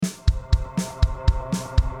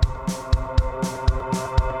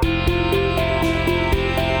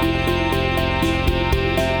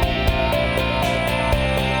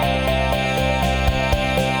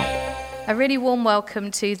really warm welcome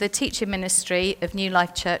to the teaching ministry of New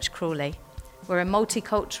Life Church Crawley. We're a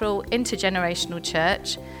multicultural, intergenerational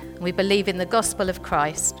church, and we believe in the gospel of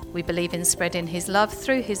Christ. We believe in spreading his love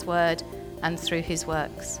through his word and through his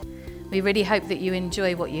works. We really hope that you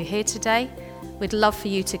enjoy what you hear today. We'd love for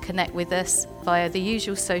you to connect with us via the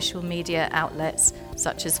usual social media outlets,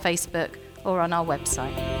 such as Facebook or on our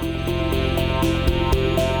website.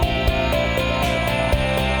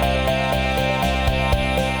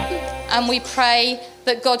 And we pray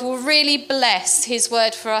that God will really bless his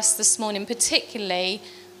word for us this morning, particularly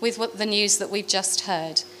with the news that we've just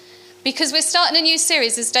heard. Because we're starting a new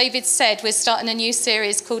series, as David said, we're starting a new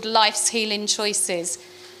series called Life's Healing Choices.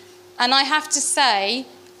 And I have to say,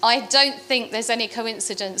 I don't think there's any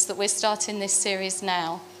coincidence that we're starting this series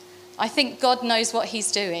now. I think God knows what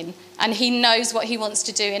he's doing, and he knows what he wants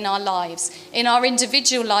to do in our lives, in our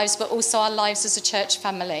individual lives, but also our lives as a church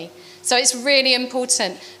family. So it's really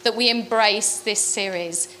important that we embrace this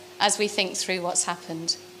series as we think through what's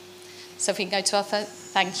happened. So if we can go to our first,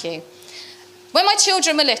 thank you. When my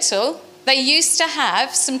children were little, they used to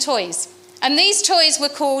have some toys, and these toys were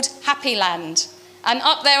called Happy Land. And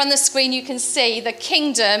up there on the screen you can see the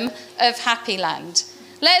Kingdom of Happy Land.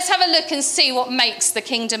 Let's have a look and see what makes the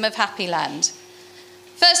Kingdom of Happy Land.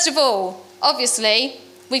 First of all, obviously,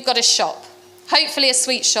 we've got a shop. Hopefully a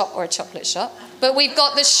sweet shop or a chocolate shop. But we've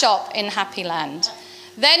got the shop in Happy Land.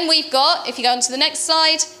 Then we've got, if you go on to the next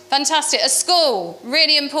slide, fantastic, a school,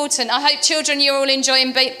 really important. I hope children, you're all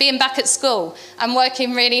enjoying being back at school and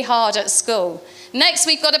working really hard at school. Next,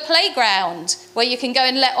 we've got a playground where you can go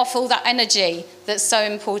and let off all that energy that's so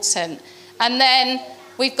important. And then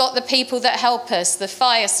we've got the people that help us, the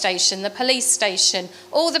fire station, the police station,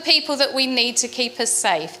 all the people that we need to keep us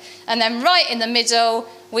safe. And then right in the middle,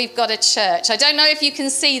 we've got a church. I don't know if you can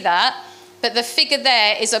see that, but the figure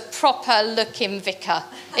there is a proper looking vicar.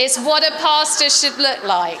 It's what a pastor should look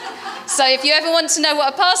like. So if you ever want to know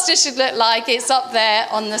what a pastor should look like, it's up there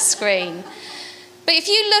on the screen. But if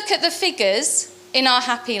you look at the figures in our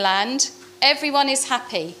Happy Land, everyone is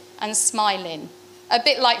happy and smiling, a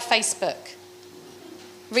bit like Facebook.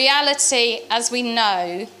 Reality, as we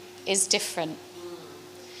know, is different.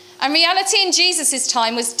 And reality in Jesus'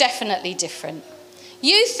 time was definitely different.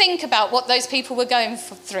 You think about what those people were going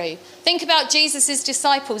through. Think about Jesus'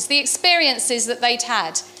 disciples, the experiences that they'd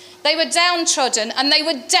had. They were downtrodden and they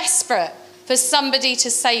were desperate for somebody to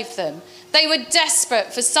save them. They were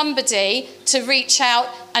desperate for somebody to reach out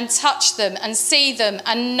and touch them and see them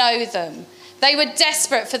and know them. They were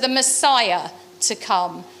desperate for the Messiah to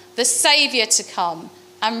come, the Saviour to come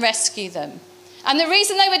and rescue them. And the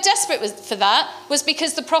reason they were desperate for that was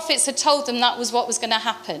because the prophets had told them that was what was going to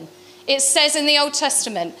happen. It says in the Old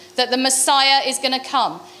Testament that the Messiah is going to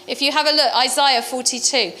come. If you have a look, Isaiah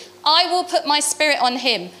 42, I will put my spirit on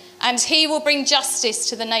him and he will bring justice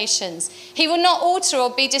to the nations. He will not alter or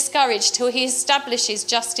be discouraged till he establishes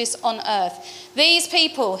justice on earth. These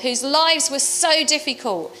people whose lives were so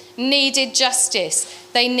difficult needed justice.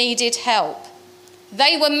 They needed help.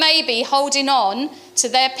 They were maybe holding on to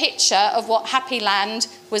their picture of what Happy Land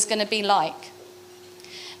was going to be like.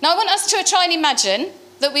 Now I want us to try and imagine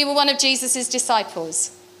that we were one of Jesus'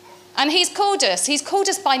 disciples. And he's called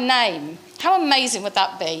us by name. How amazing would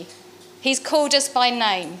that be? He's called us by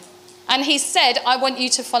name. And he said, I want you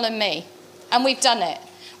to follow me. And we've done it.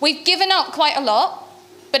 We've given up quite a lot,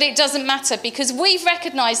 but it doesn't matter because we've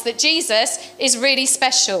recognised that Jesus is really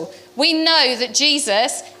special. We know that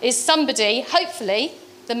Jesus is somebody, hopefully,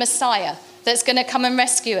 the Messiah, that's going to come and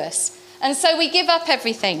rescue us. And so we give up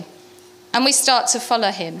everything and we start to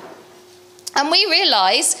follow him. And we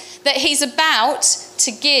realise that he's about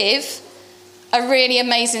to give a really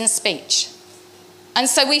amazing speech. And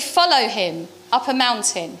so we follow him up a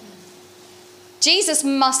mountain. Jesus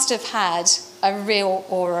must have had a real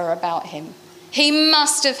aura about him. He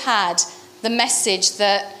must have had the message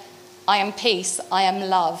that I am peace, I am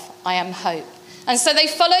love, I am hope. And so they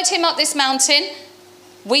followed him up this mountain.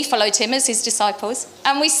 We followed him as his disciples.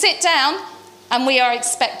 And we sit down and we are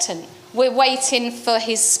expectant. We're waiting for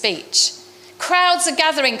his speech. Crowds are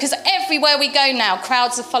gathering because everywhere we go now,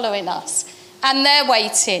 crowds are following us. And they're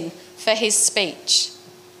waiting for his speech.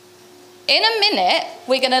 In a minute,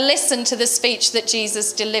 we're going to listen to the speech that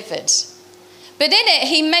Jesus delivered. But in it,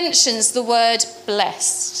 he mentions the word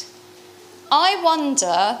blessed. I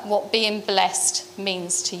wonder what being blessed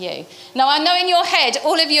means to you. Now, I know in your head,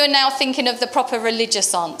 all of you are now thinking of the proper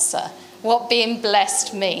religious answer, what being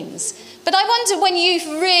blessed means. But I wonder when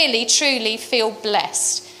you really, truly feel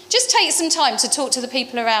blessed. Just take some time to talk to the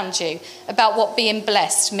people around you about what being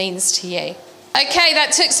blessed means to you. Okay,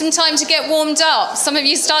 that took some time to get warmed up. Some of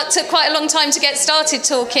you took quite a long time to get started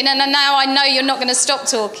talking, and now I know you're not going to stop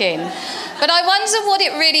talking. But I wonder what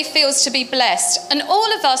it really feels to be blessed. And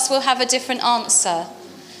all of us will have a different answer.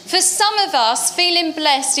 For some of us, feeling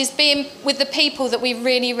blessed is being with the people that we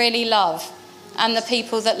really, really love and the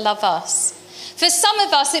people that love us. For some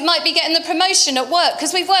of us, it might be getting the promotion at work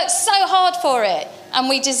because we've worked so hard for it and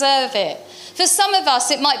we deserve it. For some of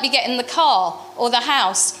us, it might be getting the car or the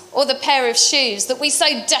house or the pair of shoes that we so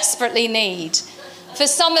desperately need. For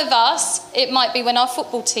some of us, it might be when our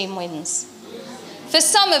football team wins. For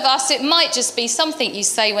some of us, it might just be something you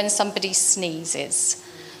say when somebody sneezes.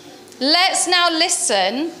 Let's now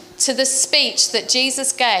listen to the speech that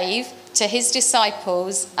Jesus gave to his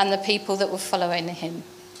disciples and the people that were following him.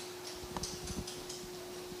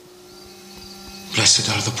 Blessed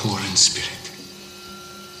are the poor in spirit,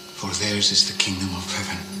 for theirs is the kingdom of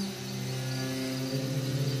heaven.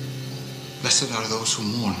 Blessed are those who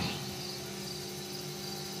mourn,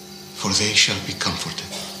 for they shall be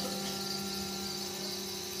comforted.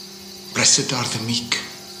 Blessed are the meek,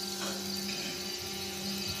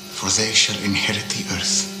 for they shall inherit the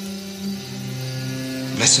earth.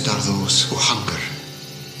 Blessed are those who hunger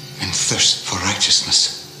and thirst for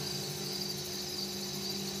righteousness,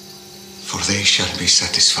 for they shall be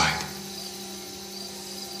satisfied.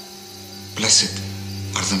 Blessed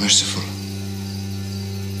are the merciful,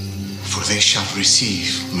 for they shall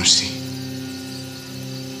receive mercy.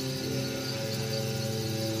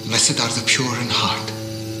 Blessed are the pure in heart,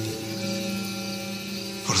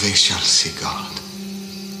 for they shall see God.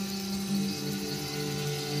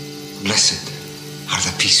 Blessed are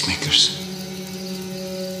the peacemakers,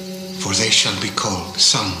 for they shall be called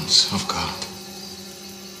sons of God.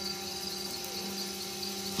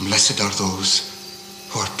 Blessed are those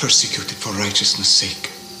who are persecuted for righteousness' sake,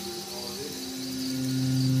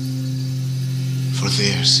 for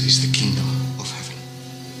theirs is the kingdom of heaven.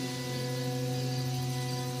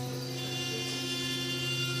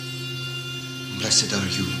 Blessed are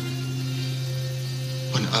you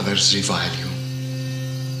when others revile you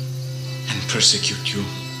and persecute you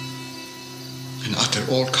and utter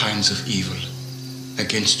all kinds of evil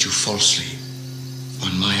against you falsely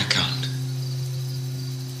on my account.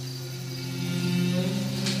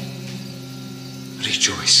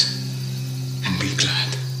 Rejoice and be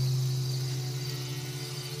glad,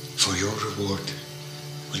 for your reward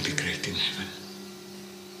will be great in heaven.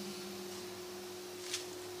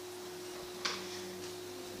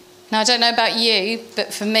 Now, I don't know about you,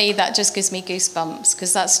 but for me, that just gives me goosebumps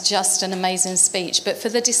because that's just an amazing speech. But for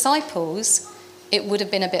the disciples, it would have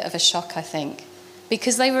been a bit of a shock, I think,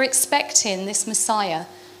 because they were expecting this Messiah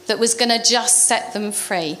that was going to just set them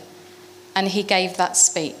free. And he gave that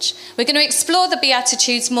speech. We're going to explore the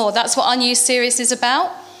Beatitudes more. That's what our new series is about.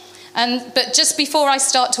 But just before I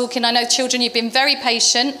start talking, I know children, you've been very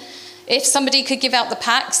patient. If somebody could give out the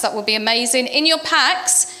packs, that would be amazing. In your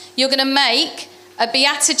packs, you're going to make a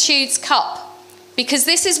Beatitudes cup, because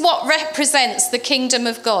this is what represents the kingdom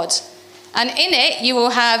of God. And in it, you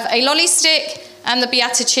will have a lolly stick and the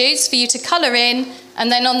Beatitudes for you to colour in, and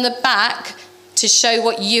then on the back to show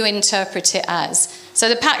what you interpret it as. So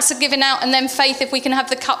the packs are given out, and then Faith, if we can have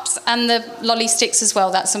the cups and the lolly sticks as well,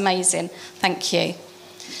 that's amazing. Thank you.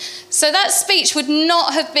 So that speech would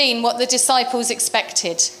not have been what the disciples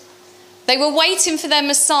expected. They were waiting for their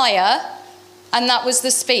Messiah, and that was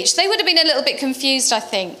the speech. They would have been a little bit confused, I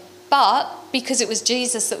think, but because it was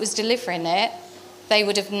Jesus that was delivering it, they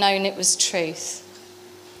would have known it was truth.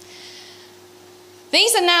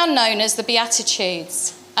 These are now known as the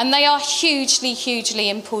Beatitudes, and they are hugely, hugely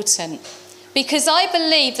important. Because I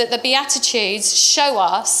believe that the Beatitudes show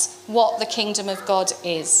us what the kingdom of God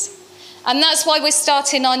is. And that's why we're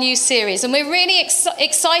starting our new series. And we're really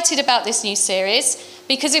excited about this new series,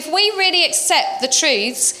 because if we really accept the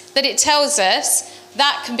truths that it tells us,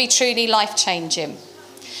 that can be truly life-changing.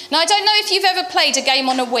 Now, I don't know if you've ever played a game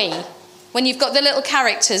on a Wii, when you've got the little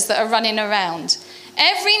characters that are running around.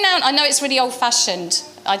 Every now and I know it's really old-fashioned.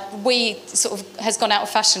 Wii sort of has gone out of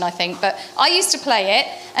fashion, I think, but I used to play it,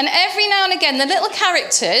 and every now and again the little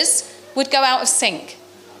characters would go out of sync,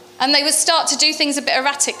 and they would start to do things a bit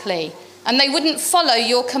erratically, and they wouldn't follow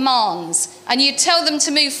your commands, and you'd tell them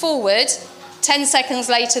to move forward, 10 seconds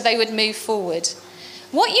later they would move forward.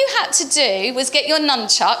 What you had to do was get your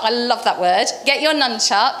nunchuck, I love that word, get your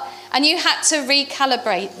nunchuck, and you had to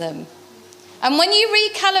recalibrate them. And when you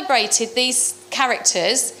recalibrated these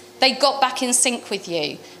characters, they got back in sync with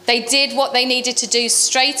you. They did what they needed to do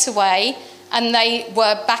straight away, and they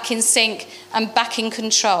were back in sync and back in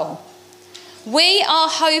control. We are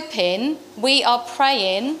hoping, we are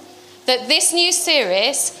praying that this new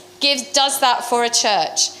series does that for a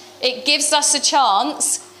church. It gives us a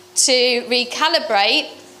chance to recalibrate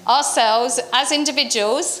ourselves as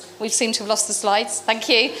individuals. We seem to have lost the slides. Thank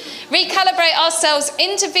you. Recalibrate ourselves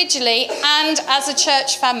individually and as a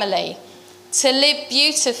church family to live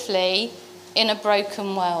beautifully in a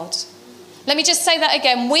broken world. Let me just say that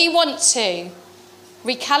again. We want to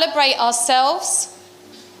recalibrate ourselves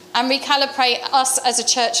and recalibrate us as a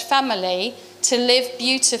church family to live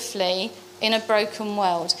beautifully in a broken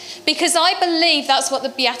world. Because I believe that's what the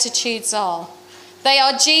Beatitudes are. They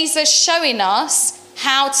are Jesus showing us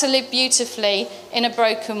how to live beautifully in a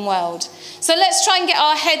broken world. So let's try and get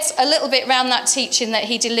our heads a little bit around that teaching that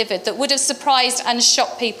he delivered that would have surprised and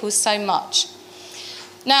shocked people so much.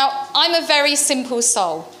 Now, I'm a very simple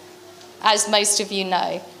soul, as most of you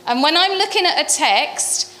know. And when I'm looking at a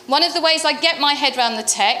text, one of the ways I get my head around the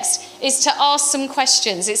text is to ask some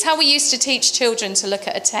questions. It's how we used to teach children to look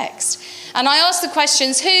at a text. And I ask the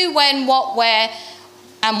questions who, when, what, where,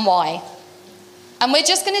 and why. And we're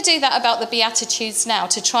just going to do that about the Beatitudes now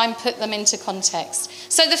to try and put them into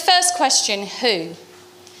context. So the first question, who?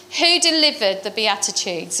 Who delivered the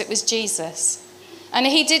Beatitudes? It was Jesus. And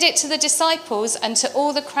he did it to the disciples and to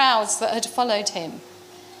all the crowds that had followed him.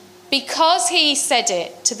 Because he said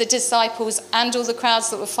it to the disciples and all the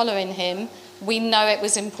crowds that were following him, we know it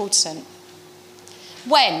was important.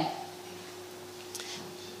 When?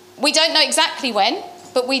 We don't know exactly when,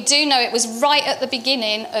 but we do know it was right at the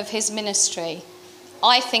beginning of his ministry.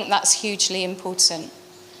 I think that's hugely important.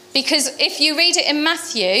 Because if you read it in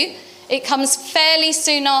Matthew, it comes fairly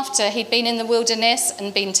soon after he'd been in the wilderness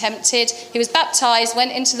and been tempted. He was baptized,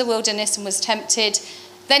 went into the wilderness and was tempted.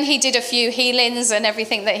 Then he did a few healings and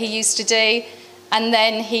everything that he used to do. And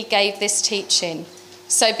then he gave this teaching.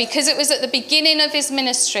 So because it was at the beginning of his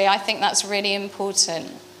ministry, I think that's really important.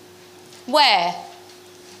 Where?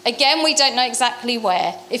 Again, we don't know exactly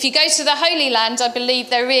where. If you go to the Holy Land, I believe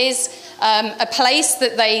there is a place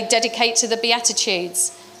that they dedicate to the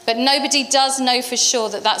Beatitudes. But nobody does know for sure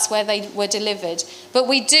that that's where they were delivered. But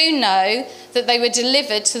we do know that they were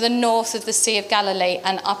delivered to the north of the Sea of Galilee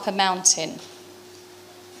and up a mountain.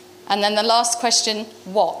 And then the last question,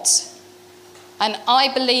 what? And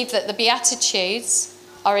I believe that the Beatitudes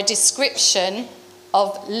are a description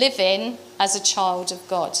of living as a child of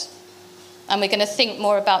God. And we're going to think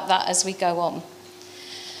more about that as we go on.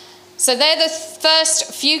 So they're the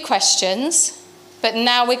first few questions, but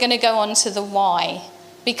now we're going to go on to the why.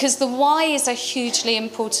 Because the why is a hugely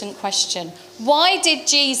important question. Why did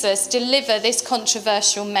Jesus deliver this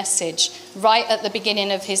controversial message right at the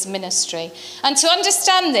beginning of his ministry? And to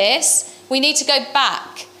understand this, we need to go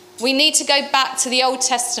back. We need to go back to the Old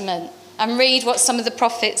Testament and read what some of the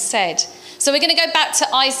prophets said. So we're going to go back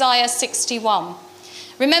to Isaiah 61.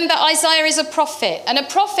 Remember, Isaiah is a prophet, and a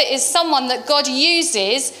prophet is someone that God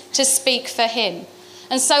uses to speak for him.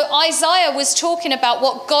 And so Isaiah was talking about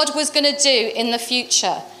what God was going to do in the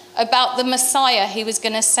future, about the Messiah he was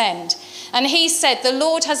going to send. And he said, the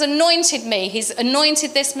Lord has anointed me. He's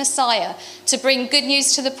anointed this Messiah to bring good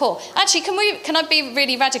news to the poor. Actually, can I be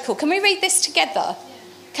really radical? Can we read this together?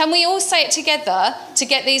 Can we all say it together to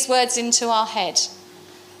get these words into our head?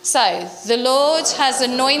 So, the Lord has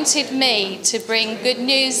anointed me to bring good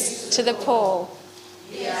news to the poor.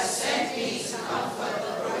 He has sent me to comfort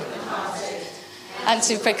the brokenhearted, and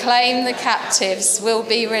to proclaim the captives will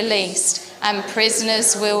be released and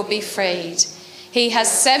prisoners will be freed. He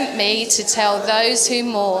has sent me to tell those who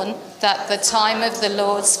mourn that the time of the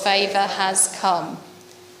Lord's favour has come.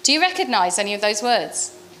 Do you recognise any of those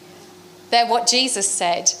words? They're what Jesus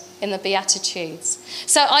said in the Beatitudes.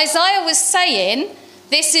 So Isaiah was saying,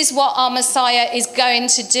 this is what our Messiah is going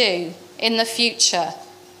to do in the future.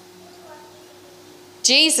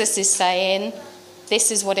 Jesus is saying,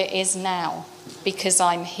 this is what it is now, because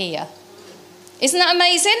I'm here. Isn't that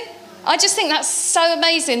amazing? I just think that's so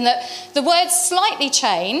amazing that the words slightly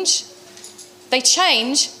change. They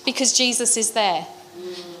change because Jesus is there.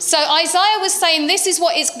 So Isaiah was saying, this is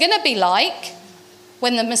what it's going to be like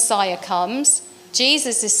when the Messiah comes.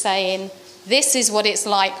 Jesus is saying, this is what it's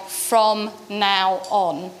like from now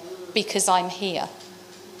on, because I'm here.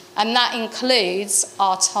 And that includes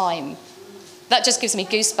our time. That just gives me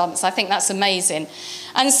goosebumps. I think that's amazing.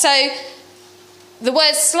 And so the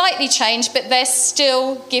words slightly change, but they're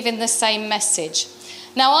still giving the same message.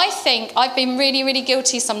 Now, I think I've been really, really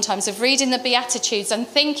guilty sometimes of reading the Beatitudes and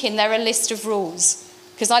thinking they're a list of rules,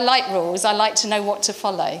 because I like rules. I like to know what to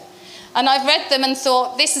follow. And I've read them and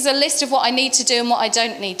thought, this is a list of what I need to do and what I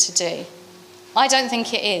don't need to do. I don't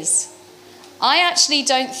think it is. I actually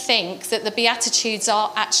don't think that the Beatitudes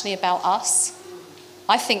are actually about us.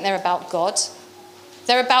 I think they're about God.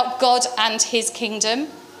 They're about God and his kingdom.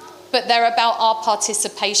 but they're about our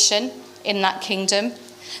participation in that kingdom.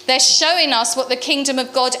 They're showing us what the kingdom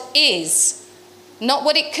of God is, not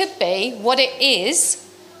what it could be, what it is,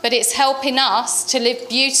 but it's helping us to live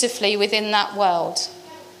beautifully within that world.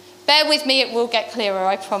 Bear with me, it will get clearer,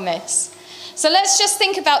 I promise. So let's just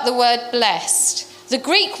think about the word blessed. The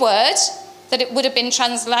Greek word that it would have been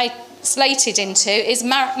translated into is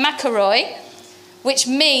makaroi, which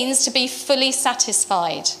means to be fully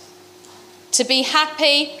satisfied, to be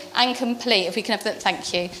happy and complete. If we can have that,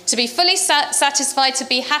 thank you. To be fully satisfied, to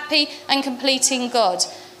be happy and complete in God.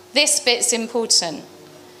 This bit's important.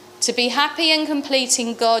 To be happy and complete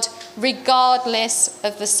in God regardless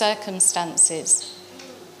of the circumstances.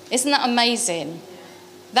 Isn't that amazing?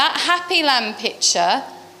 That happy lamb picture,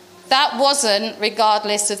 that wasn't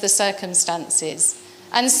regardless of the circumstances.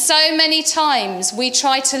 And so many times we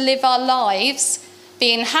try to live our lives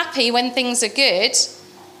being happy when things are good,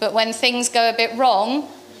 but when things go a bit wrong,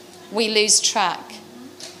 we lose track.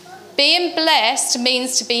 Being blessed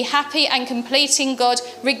means to be happy and complete in God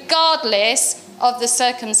regardless of the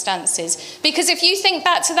circumstances. Because if you think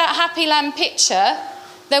back to that happy lamb picture,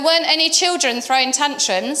 there weren't any children throwing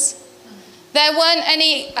tantrums. There weren't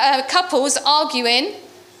any couples arguing.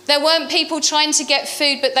 There weren't people trying to get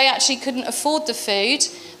food, but they actually couldn't afford the food.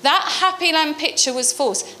 That happy land picture was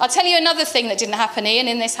false. I'll tell you another thing that didn't happen, Ian,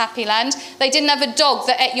 in this happy land. They didn't have a dog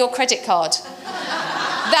that ate your credit card.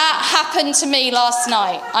 That happened to me last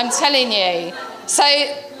night, I'm telling you. So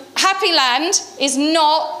happy land is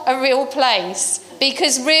not a real place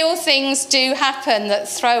because real things do happen that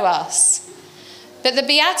throw us. But the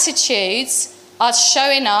Beatitudes are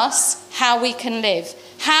showing us how we can live,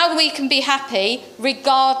 how we can be happy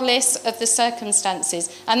regardless of the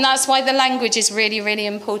circumstances. And that's why the language is really, really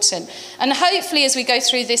important. And hopefully as we go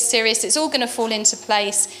through this series, it's all going to fall into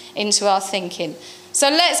place into our thinking. So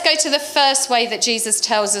let's go to the first way that Jesus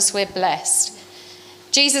tells us we're blessed.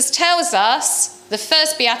 Jesus tells us the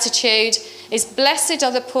first beatitude is, blessed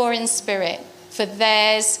are the poor in spirit, for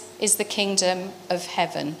theirs is the kingdom of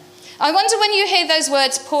heaven. I wonder when you hear those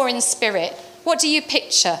words, poor in spirit, what do you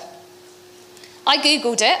picture? I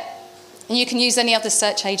Googled it, and you can use any other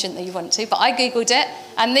search agent that you want to, but I Googled it,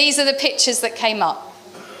 and these are the pictures that came up.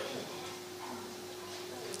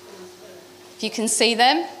 If you can see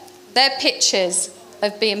them, they're pictures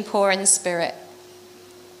of being poor in spirit.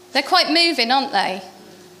 They're quite moving, aren't they?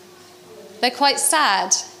 They're quite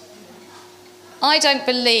sad. I don't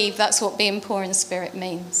believe that's what being poor in spirit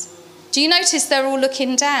means. Do you notice they're all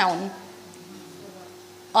looking down?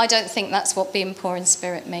 I don't think that's what being poor in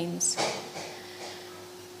spirit means.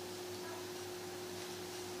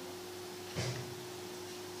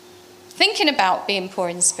 Thinking about being poor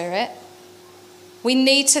in spirit, we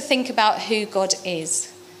need to think about who God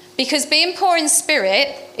is. Because being poor in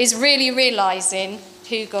spirit is really realising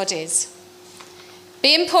who God is.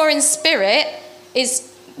 Being poor in spirit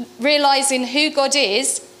is realising who God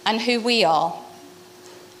is and who we are.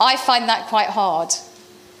 I find that quite hard.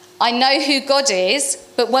 I know who God is,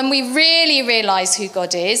 but when we really realise who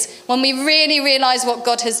God is, when we really realise what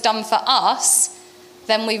God has done for us,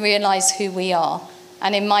 then we realise who we are.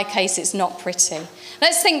 And in my case, it's not pretty.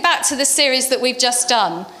 Let's think back to the series that we've just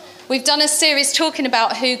done. We've done a series talking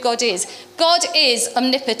about who God is. God is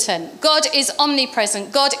omnipotent. God is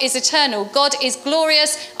omnipresent. God is eternal. God is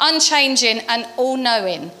glorious, unchanging, and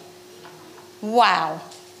all-knowing. Wow.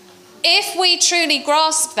 If we truly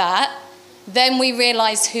grasp that, then we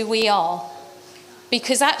realise who we are.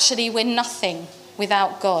 Because actually we're nothing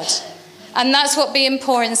without God. And that's what being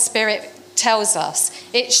poor in spirit tells us.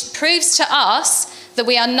 It proves to us that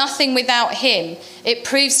we are nothing without him. It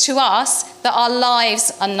proves to us that our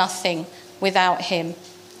lives are nothing without him.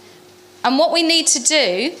 And what we need to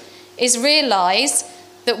do is realise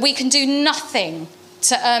that we can do nothing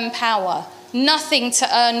to earn power, nothing to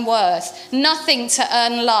earn worth, nothing to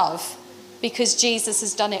earn love, because Jesus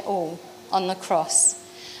has done it all on the cross.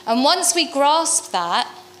 And once we grasp that,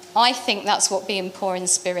 I think that's what being poor in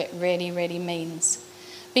spirit really, really means.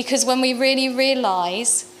 Because when we really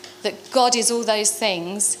realise that God is all those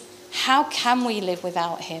things, how can we live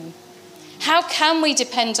without him? How can we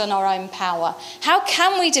depend on our own power? How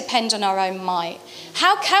can we depend on our own might?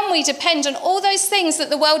 How can we depend on all those things that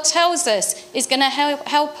the world tells us is going to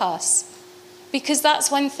help us? Because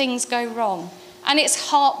that's when things go wrong. And it's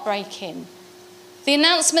heartbreaking. The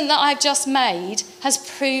announcement that I've just made has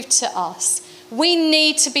proved to us we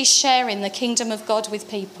need to be sharing the kingdom of God with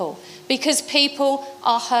people because people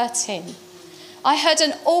are hurting. I heard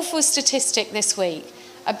an awful statistic this week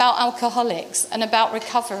about alcoholics and about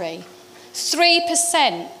recovery.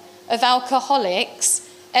 3% of alcoholics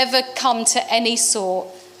ever come to any sort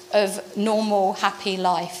of normal, happy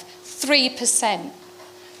life. 3%.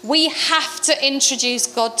 We have to introduce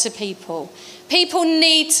God to people. People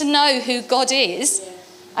need to know who God is,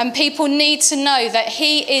 and people need to know that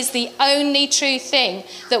he is the only true thing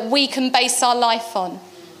that we can base our life on.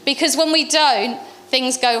 Because when we don't,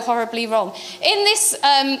 things go horribly wrong. In this,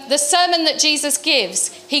 the sermon that Jesus gives,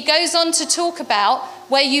 he goes on to talk about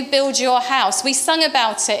where you build your house. We sung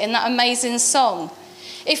about it in that amazing song.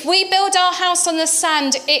 If we build our house on the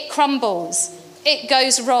sand, it crumbles. It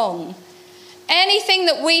goes wrong. Anything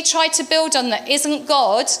that we try to build on that isn't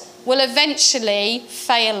God will eventually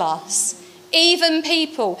fail us. Even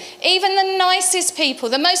people, even the nicest people,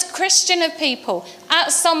 the most Christian of people,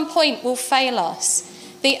 at some point will fail us.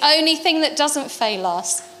 The only thing that doesn't fail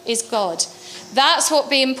us is God. That's what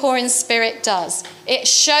being poor in spirit does. It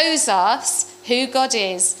shows us who God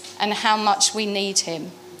is and how much we need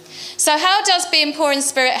him. So how does being poor in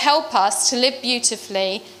spirit help us to live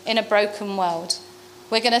beautifully in a broken world?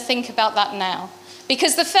 We're going to think about that now.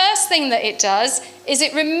 Because the first thing that it does is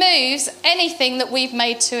it removes anything that we've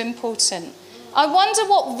made too important. I wonder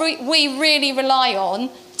what we really rely on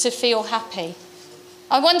to feel happy.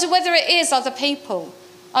 I wonder whether it is other people.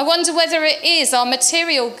 I wonder whether it is our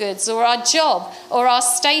material goods or our job or our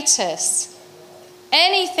status.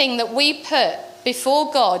 Anything that we put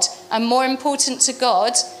before God and more important to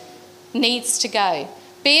God needs to go.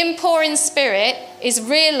 Being poor in spirit is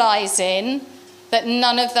realising that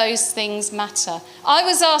none of those things matter. I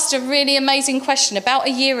was asked a really amazing question about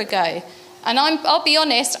a year ago, and I'll be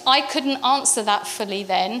honest, I couldn't answer that fully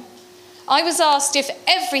then. I was asked if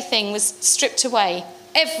everything was stripped away,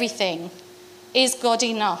 everything, is God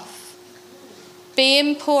enough?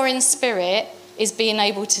 Being poor in spirit is being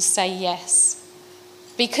able to say yes.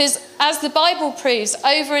 Because as the Bible proves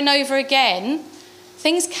over and over again,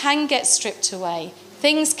 things can get stripped away.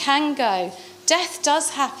 Things can go. Death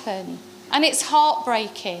does happen. And it's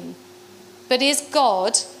heartbreaking. But is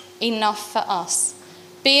God enough for us?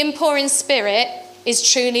 Being poor in spirit is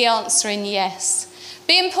truly answering yes.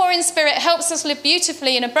 Being poor in spirit helps us live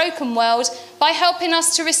beautifully in a broken world by helping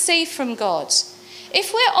us to receive from God.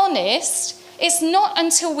 If we're honest, it's not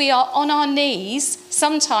until we are on our knees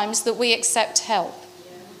sometimes that we accept help.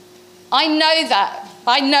 I know that.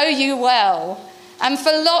 I know you well. And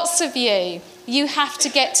for lots of you, you have to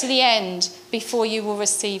get to the end before you will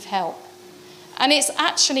receive help. And it's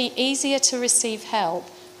actually easier to receive help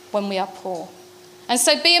when we are poor. And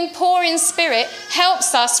so being poor in spirit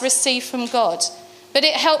helps us receive from God. But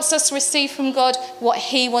it helps us receive from God what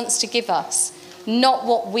he wants to give us, not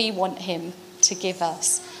what we want him to give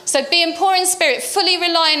us. So being poor in spirit, fully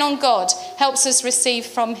relying on God, helps us receive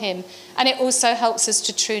from him. And it also helps us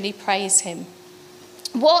to truly praise him.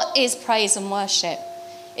 What is praise and worship?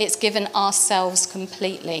 It's given ourselves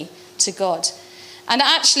completely to God. And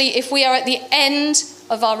actually, if we are at the end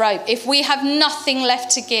of our rope, if we have nothing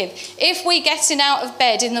left to give, if we're getting out of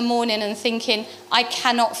bed in the morning and thinking, I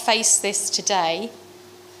cannot face this today,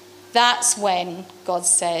 that's when God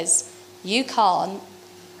says, you can't,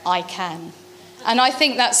 I can. And I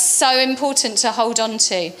think that's so important to hold on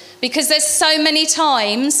to, because there's so many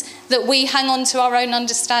times that we hang on to our own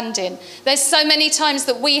understanding. There's so many times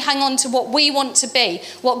that we hang on to what we want to be,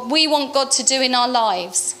 what we want God to do in our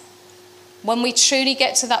lives. When we truly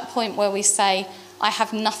get to that point where we say, I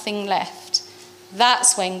have nothing left,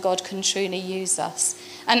 that's when God can truly use us.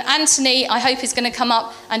 And Anthony, I hope, is going to come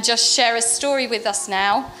up and just share a story with us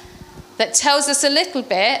now that tells us a little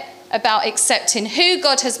bit about accepting who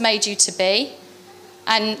God has made you to be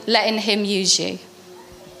and letting him use you.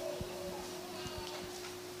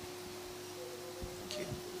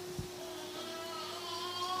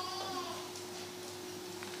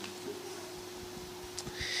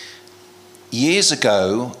 Years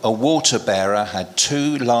ago, a water bearer had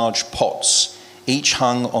 2 large pots, each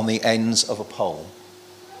hung on the ends of a pole,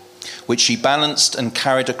 which she balanced and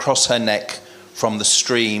carried across her neck from the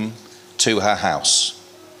stream to her house.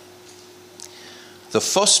 The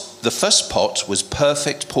first pot was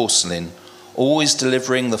perfect porcelain, always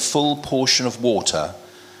delivering the full portion of water,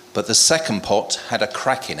 but the second pot had a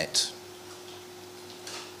crack in it.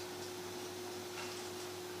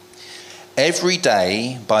 Every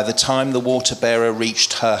day, by the time the water bearer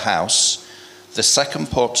reached her house, the second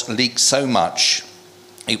pot leaked so much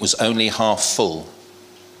it was only half full.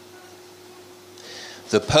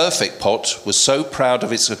 The perfect pot was so proud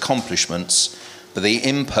of its accomplishments, but the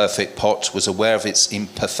imperfect pot was aware of its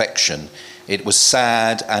imperfection. It was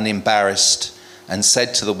sad and embarrassed and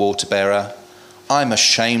said to the water bearer, I'm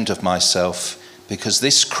ashamed of myself because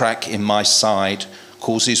this crack in my side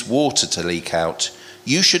causes water to leak out.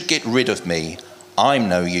 You should get rid of me. I'm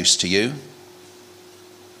no use to you.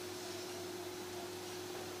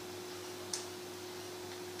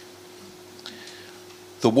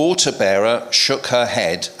 The water bearer shook her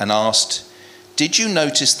head and asked, "Did you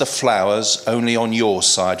notice the flowers only on your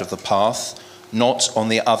side of the path, not on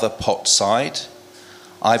the other pot side?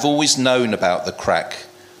 I've always known about the crack,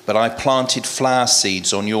 but I planted flower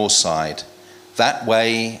seeds on your side. That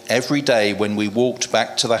way, every day when we walked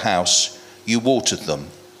back to the house, you watered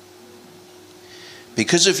them.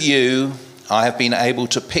 Because of you, I have been able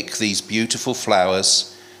to pick these beautiful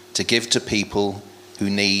flowers to give to people who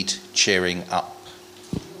need cheering up."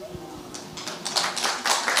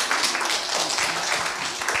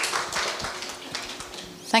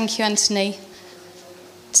 Thank you, Anthony.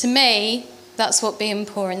 To me, that's what being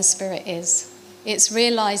poor in spirit is. It's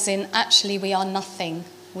realising actually we are nothing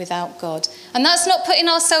without God. And that's not putting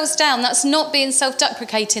ourselves down. That's not being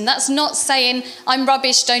self-deprecating. That's not saying, I'm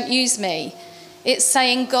rubbish, don't use me. It's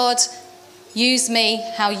saying, God, use me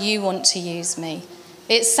how you want to use me.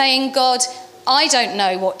 It's saying, God, I don't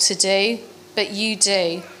know what to do, but you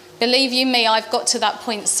do. Believe you me, I've got to that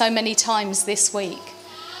point so many times this week.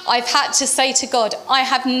 I've had to say to God, I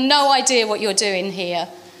have no idea what you're doing here,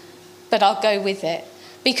 but I'll go with it.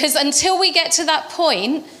 Because until we get to that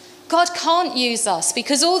point, God can't use us,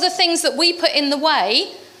 because all the things that we put in the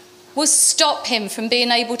way will stop him from being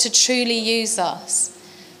able to truly use us.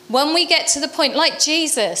 When we get to the point, like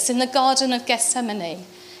Jesus in the Garden of Gethsemane,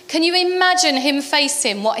 can you imagine him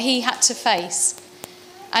facing what he had to face?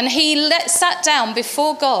 And he sat down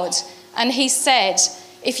before God and he said,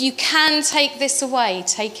 if you can take this away,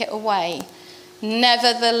 take it away.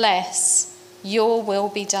 Nevertheless, your will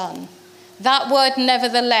be done. That word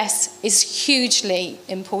nevertheless is hugely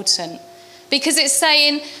important, because it's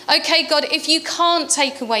saying, okay, God, if you can't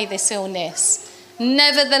take away this illness,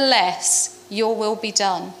 nevertheless, your will be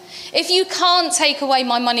done. If you can't take away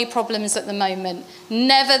my money problems at the moment,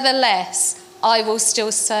 nevertheless, I will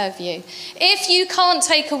still serve you. If you can't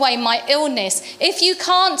take away my illness, if you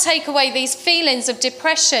can't take away these feelings of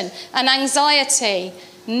depression and anxiety,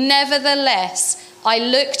 nevertheless, I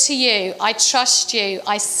look to you, I trust you,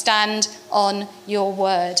 I stand on your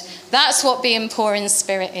word. That's what being poor in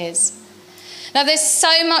spirit is. Now, there's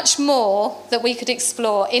so much more that we could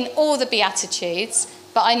explore in all the Beatitudes,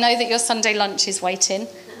 but I know that your Sunday lunch is waiting,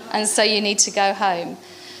 and so you need to go home.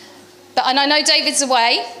 And I know David's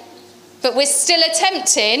away, but we're still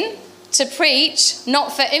attempting to preach,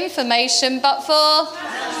 not for information, but for...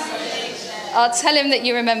 I'll tell him that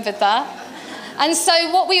you remembered that. And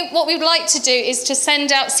so what we'd like to do is to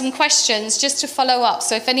send out some questions just to follow up.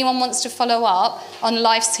 So if anyone wants to follow up on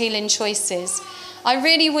life's healing choices, I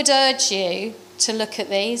really would urge you to look at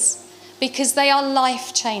these, because they are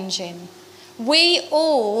life-changing. We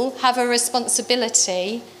all have a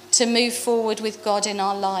responsibility to move forward with God in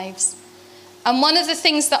our lives. And one of the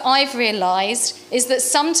things that I've realised is that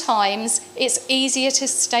sometimes it's easier to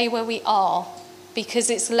stay where we are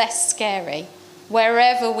because it's less scary.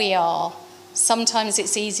 Wherever we are, sometimes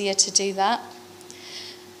it's easier to do that.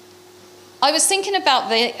 I was thinking about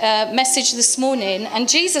the message this morning, and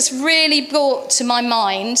Jesus really brought to my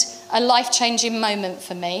mind a life-changing moment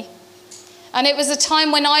for me. And it was a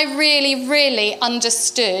time when I really, really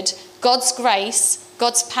understood God's grace,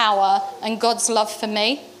 God's power, and God's love for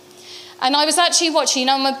me. And I was actually watching,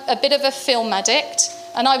 I'm a bit of a film addict,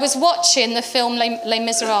 and I was watching the film Les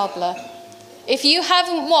Miserables. If you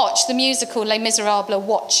haven't watched the musical Les Miserables,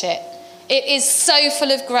 watch it. It is so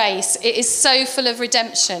full of grace. It is so full of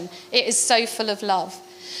redemption. It is so full of love.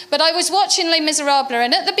 But I was watching Les Miserables,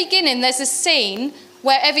 and at the beginning there's a scene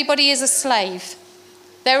where everybody is a slave.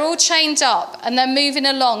 They're all chained up and they're moving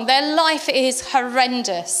along. Their life is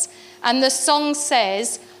horrendous. And the song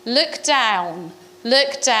says, look down,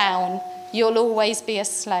 you'll always be a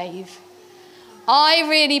slave. I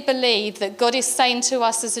really believe that God is saying to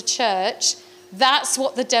us as a church, that's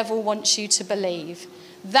what the devil wants you to believe.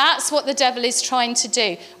 That's what the devil is trying to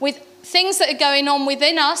do. With things that are going on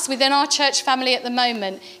within us, within our church family at the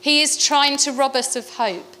moment, he is trying to rob us of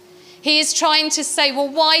hope. He is trying to say, well,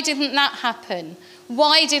 why didn't that happen?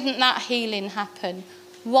 Why didn't that healing happen?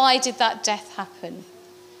 Why did that death happen?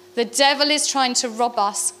 The devil is trying to rob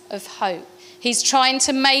us of hope. He's trying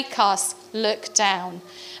to make us look down.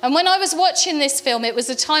 And when I was watching this film, it was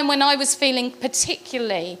a time when I was feeling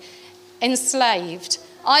particularly enslaved.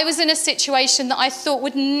 I was in a situation that I thought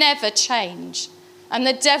would never change. And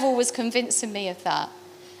the devil was convincing me of that.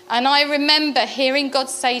 And I remember hearing God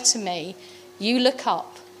say to me, you look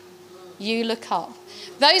up. You look up.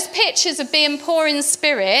 Those pictures of being poor in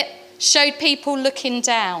spirit showed people looking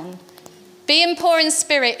down. Being poor in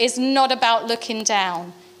spirit is not about looking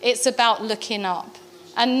down. It's about looking up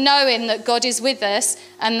and knowing that God is with us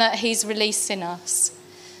and that he's releasing us.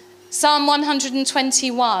 Psalm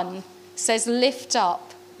 121 says, lift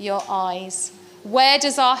up your eyes. Where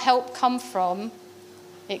does our help come from?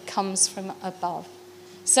 It comes from above.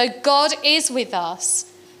 So God is with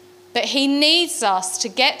us, but he needs us to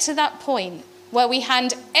get to that point where we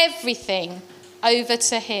hand everything over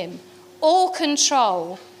to him. All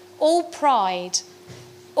control, all pride,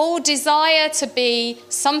 all desire to be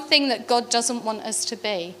something that God doesn't want us to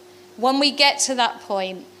be. When we get to that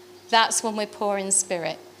point, that's when we're poor in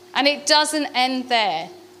spirit. And it doesn't end there,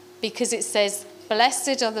 because it says,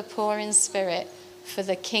 blessed are the poor in spirit, for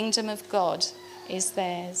the kingdom of God is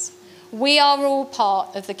theirs. We are all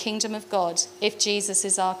part of the kingdom of God if Jesus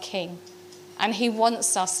is our king. And he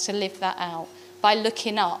wants us to live that out by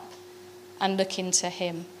looking up and looking to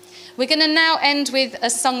him. We're going to now end with a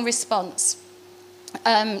song response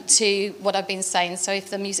to what I've been saying. So if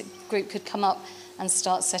the music group could come up and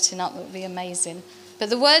start setting up, that would be amazing. But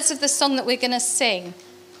the words of the song that we're going to sing,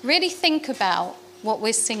 really think about what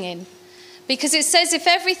we're singing. Because it says, if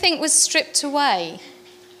everything was stripped away,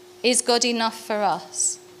 is God enough for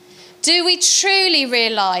us? Do we truly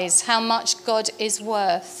realise how much God is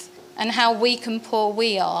worth and how weak and poor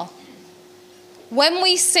we are? When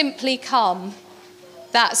we simply come,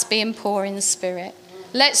 that's being poor in spirit.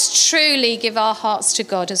 Let's truly give our hearts to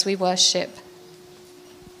God as we worship.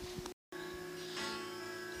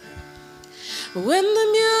 When the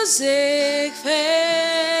music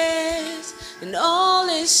fades and all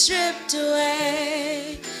is stripped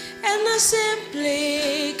away, and I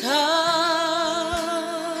simply come,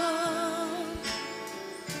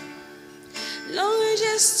 longing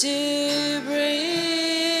just to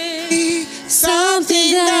bring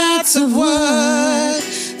something that's of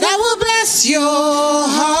worth that will bless your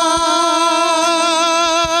heart.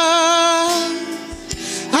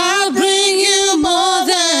 I'll bring you more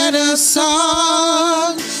than a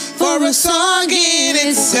song, for a song in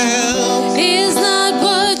itself is not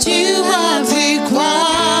what you have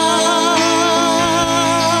required.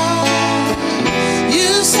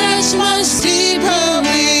 You search much deeper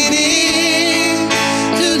within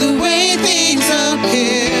to the way things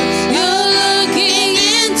appear. You're looking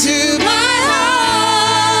into my heart.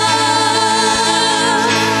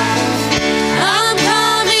 I'm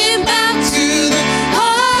coming back to the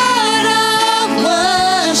heart of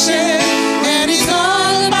worship, and it's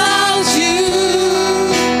all about you.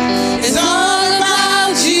 It's all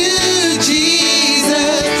about you, Jesus.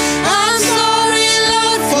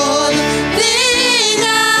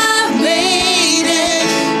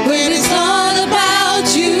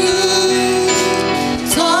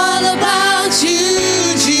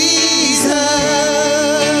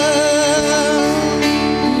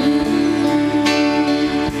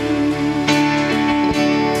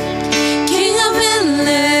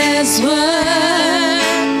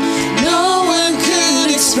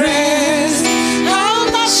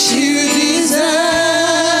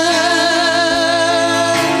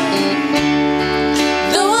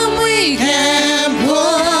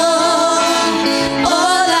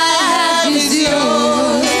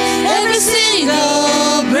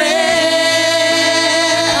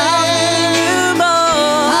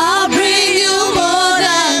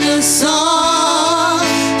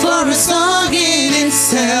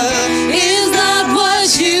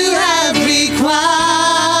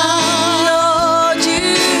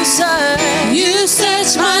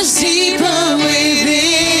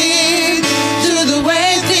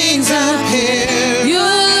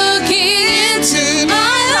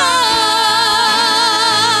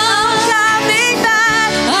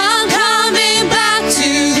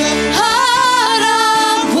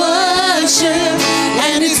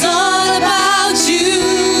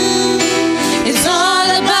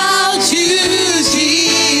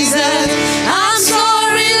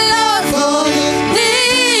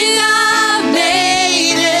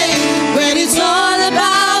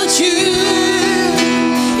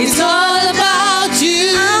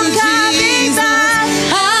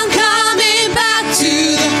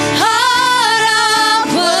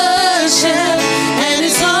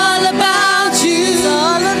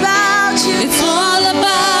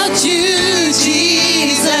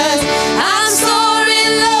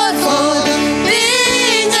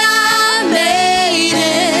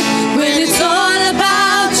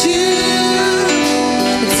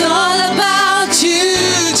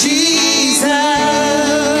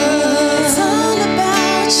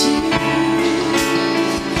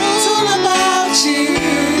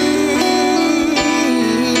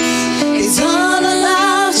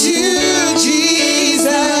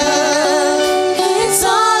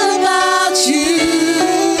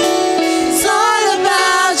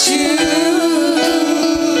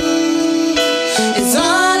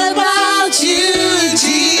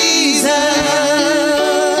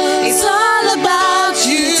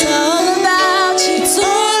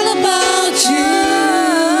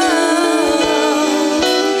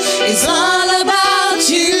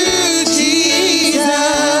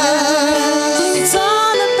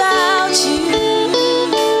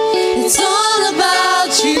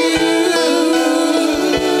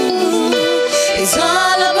 It's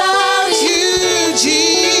all about you,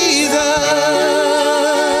 Jesus.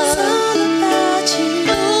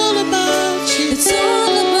 All about you. It's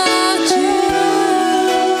all about you.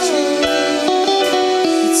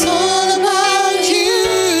 It's all about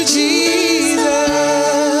you, Jesus.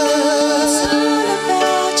 It's all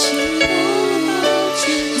about you.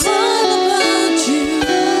 It's all about you.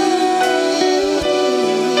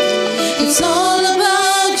 It's all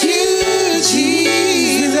about you, Jesus.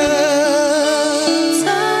 It's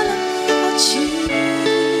all about you.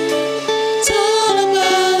 It's all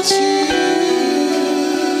about you.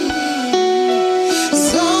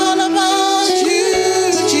 It's all about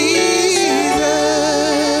you, Jesus.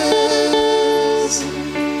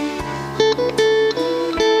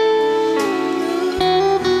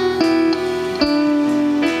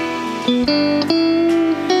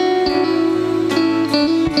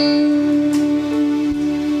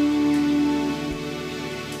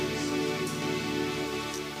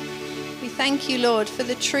 We thank you, Lord, for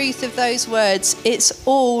the truth of those words. It's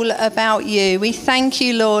all about you. We thank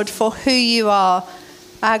you, Lord, for who you are,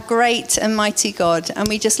 our great and mighty God. And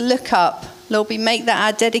we just look up. Lord, we make that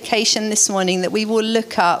our dedication this morning, that we will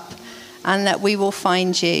look up and that we will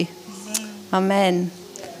find you. Amen.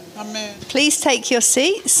 Amen. Please take your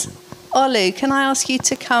seats. Olu, can I ask you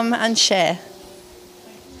to come and share?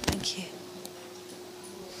 Thank you.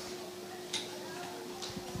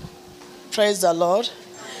 Praise the Lord.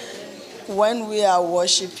 When we are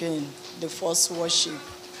worshiping, the first worship,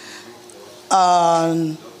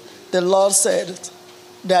 the Lord said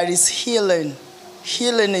there is healing.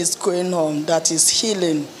 Healing is going on. That is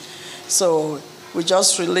healing. So we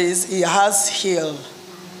just released, He has healed.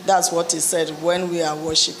 That's what He said when we are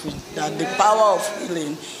worshiping, that the power of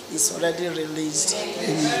healing is already released.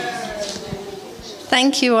 Amen.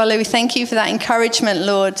 Thank you, Olu. Thank you for that encouragement,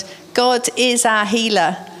 Lord. God is our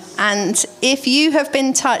healer. And if you have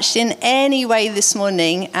been touched in any way this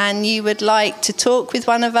morning and you would like to talk with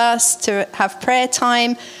one of us, to have prayer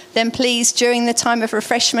time, then please, during the time of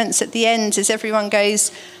refreshments at the end, as everyone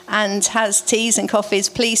goes and has teas and coffees,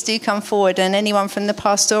 please do come forward, and anyone from the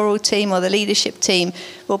pastoral team or the leadership team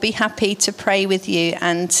will be happy to pray with you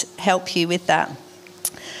and help you with that.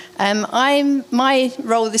 My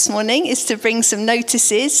role this morning is to bring some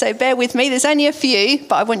notices, so bear with me. There's only a few,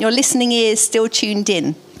 but I want your listening ears still tuned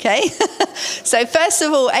in. Okay, so first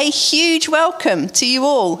of all, a huge welcome to you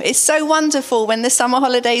all. It's so wonderful when the summer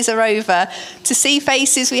holidays are over to see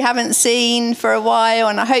faces we haven't seen for a while,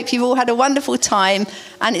 and I hope you've all had a wonderful time,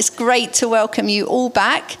 and it's great to welcome you all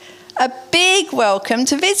back. A big welcome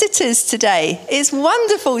to visitors today. It's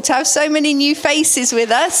wonderful to have so many new faces with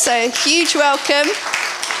us, so huge welcome.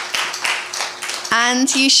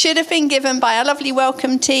 And you should have been given by our lovely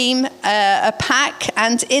welcome team a pack,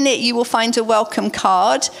 and in it you will find a welcome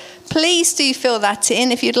card. Please do fill that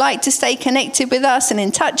in. If you'd like to stay connected with us and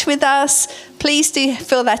in touch with us, please do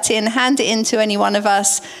fill that in, hand it in to any one of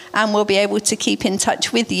us, and we'll be able to keep in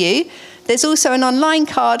touch with you. There's also an online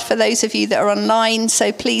card for those of you that are online,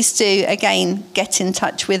 so please do, again, get in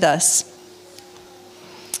touch with us.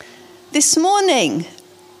 This morning,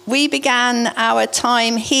 we began our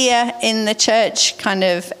time here in the church kind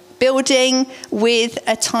of building with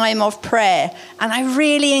a time of prayer. And I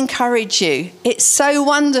really encourage you. It's so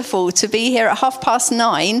wonderful to be here at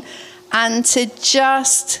 9:30 and to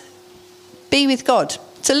just be with God,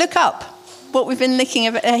 to look up what we've been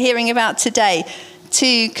hearing about today,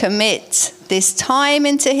 to commit this time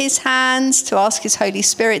into His hands, to ask His Holy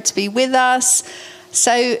Spirit to be with us.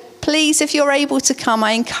 So please, if you're able to come,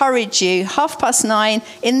 I encourage you, 9:30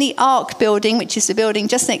 in the Ark building, which is the building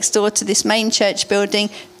just next door to this main church building.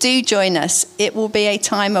 Do join us. It will be a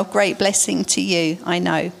time of great blessing to you, I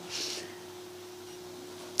know.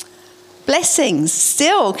 Blessings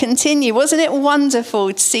still continue. Wasn't it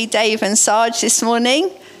wonderful to see Dave and Sarge this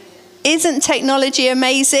morning? Isn't technology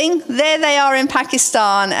amazing? There they are in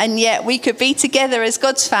Pakistan, and yet we could be together as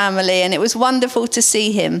God's family, and it was wonderful to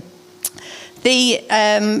see him. The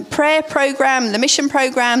prayer program, the mission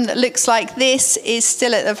program that looks like this is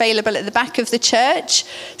still available at the back of the church.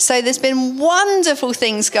 So there's been wonderful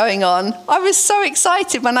things going on. I was so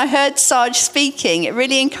excited when I heard Sarge speaking. It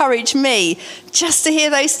really encouraged me just to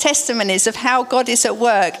hear those testimonies of how God is at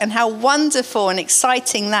work and how wonderful and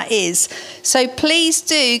exciting that is. So please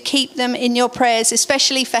do keep them in your prayers,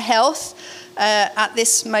 especially for health at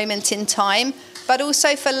this moment in time, but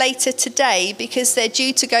also for later today, because they're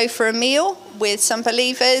due to go for a meal with some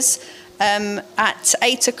believers at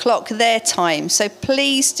 8 o'clock their time. So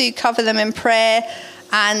please do cover them in prayer.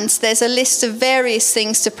 And there's a list of various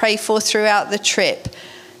things to pray for throughout the trip.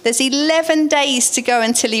 There's 11 days to go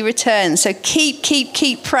until he returns. So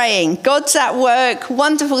keep praying. God's at work.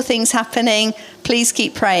 Wonderful things happening. Please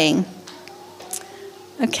keep praying.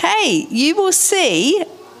 Okay, you will see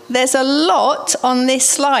there's a lot on this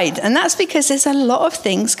slide. And that's because there's a lot of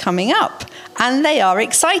things coming up. And they are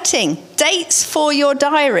exciting. Dates for your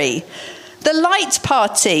diary. The light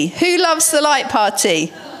party. Who loves the light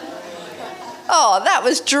party? Oh, that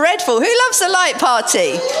was dreadful. Who loves the light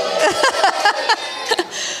party?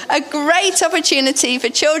 A great opportunity for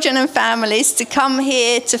children and families to come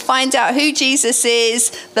here to find out who Jesus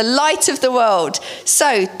is, the light of the world.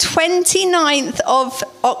 So 29th of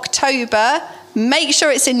October, make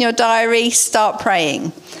sure it's in your diary, start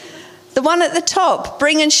praying. The one at the top,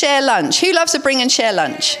 bring and share lunch. Who loves a bring and share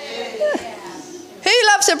lunch? Who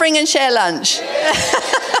loves a bring and share lunch?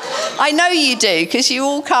 I know you do, because you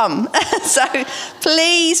all come. So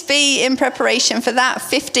please be in preparation for that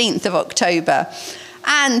 15th of October.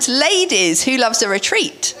 And ladies, who loves a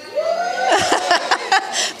retreat?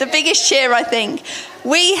 The biggest cheer, I think.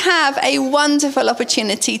 We have a wonderful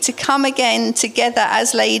opportunity to come again together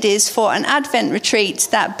as ladies for an Advent retreat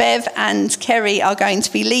that Bev and Kerry are going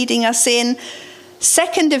to be leading us in.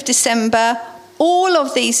 2nd of December. All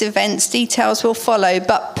of these events, details will follow,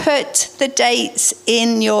 but put the dates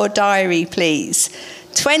in your diary, please.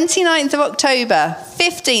 29th of October,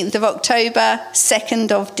 15th of October,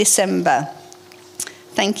 2nd of December.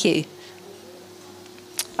 Thank you.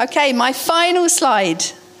 Okay, my final slide.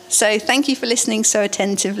 So thank you for listening so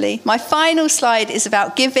attentively. My final slide is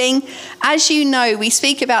about giving. As you know, we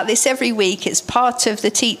speak about this every week. It's part of the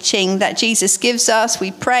teaching that Jesus gives us.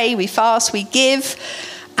 We pray, we fast, we give.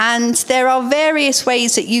 And there are various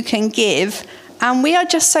ways that you can give. And we are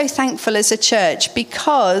just so thankful as a church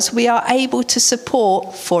because we are able to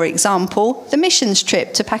support, for example, the missions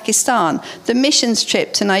trip to Pakistan, the missions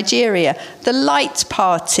trip to Nigeria, the light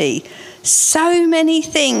party. So many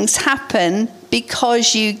things happen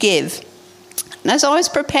because you give. And as I was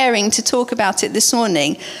preparing to talk about it this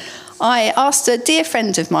morning, I asked a dear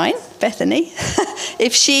friend of mine, Bethany,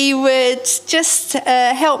 if she would just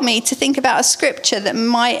help me to think about a scripture that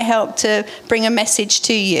might help to bring a message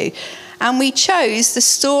to you. And we chose the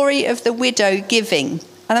story of the widow giving.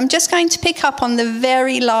 And I'm just going to pick up on the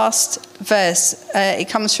very last verse. It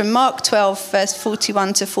comes from Mark 12, verse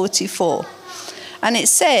 41 to 44. And it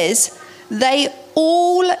says, "They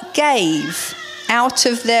all gave out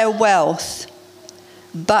of their wealth,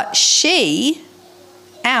 but she,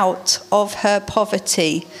 out of her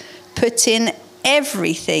poverty, put in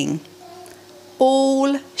everything,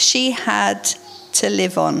 all she had to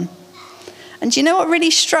live on." And you know what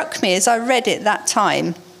really struck me as I read it that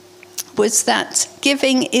time was that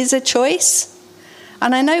giving is a choice.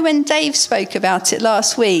 And I know when Dave spoke about it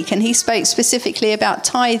last week, and he spoke specifically about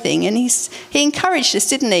tithing, and he encouraged us,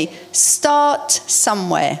 didn't he? Start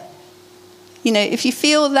somewhere. You know, if you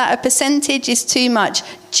feel that a percentage is too much,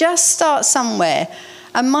 just start somewhere.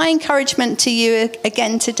 And my encouragement to you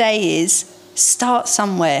again today is start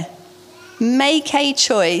somewhere. Make a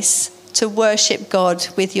choice to worship God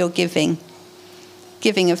with your giving.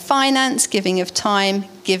 Giving of finance, giving of time,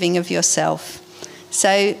 giving of yourself.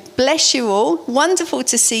 So bless you all. Wonderful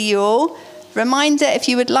to see you all. Reminder, if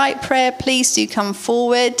you would like prayer, please do come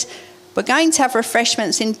forward. We're going to have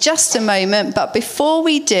refreshments in just a moment. But before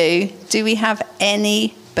we do we have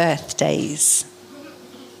any birthdays?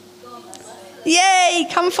 Yay,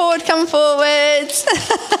 come forward, come forward.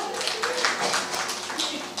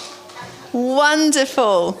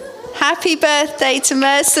 Wonderful. Happy birthday to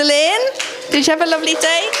Mercelin. Did you have a lovely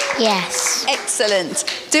day? Yes. Excellent.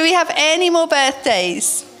 Do we have any more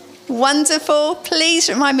birthdays? Wonderful. Please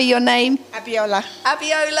remind me your name. Abiola.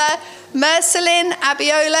 Abiola. Mercelin,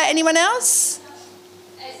 Abiola. Anyone else?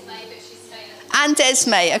 Esme, but she's staying. And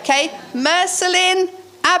Esme, okay? Mercelin,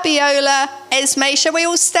 Abiola, Esme. Shall we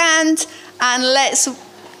all stand and let's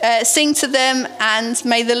sing to them, and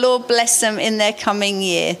may the Lord bless them in their coming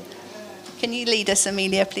year. Can you lead us,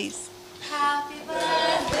 Amelia, please? Happy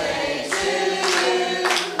birthday to you.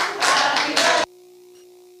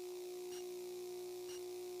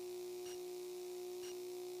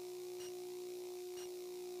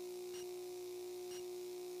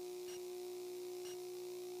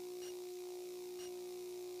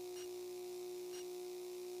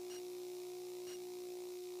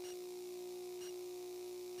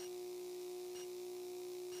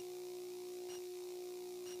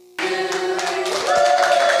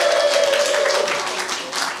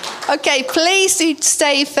 Okay, please do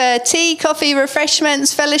stay for tea, coffee,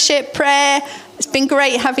 refreshments, fellowship, prayer. It's been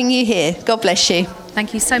great having you here. God bless you.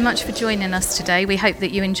 Thank you so much for joining us today. We hope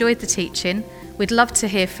that you enjoyed the teaching. We'd love to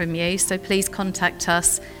hear from you, so please contact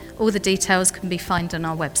us. All the details can be found on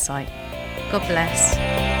our website. God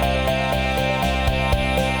bless.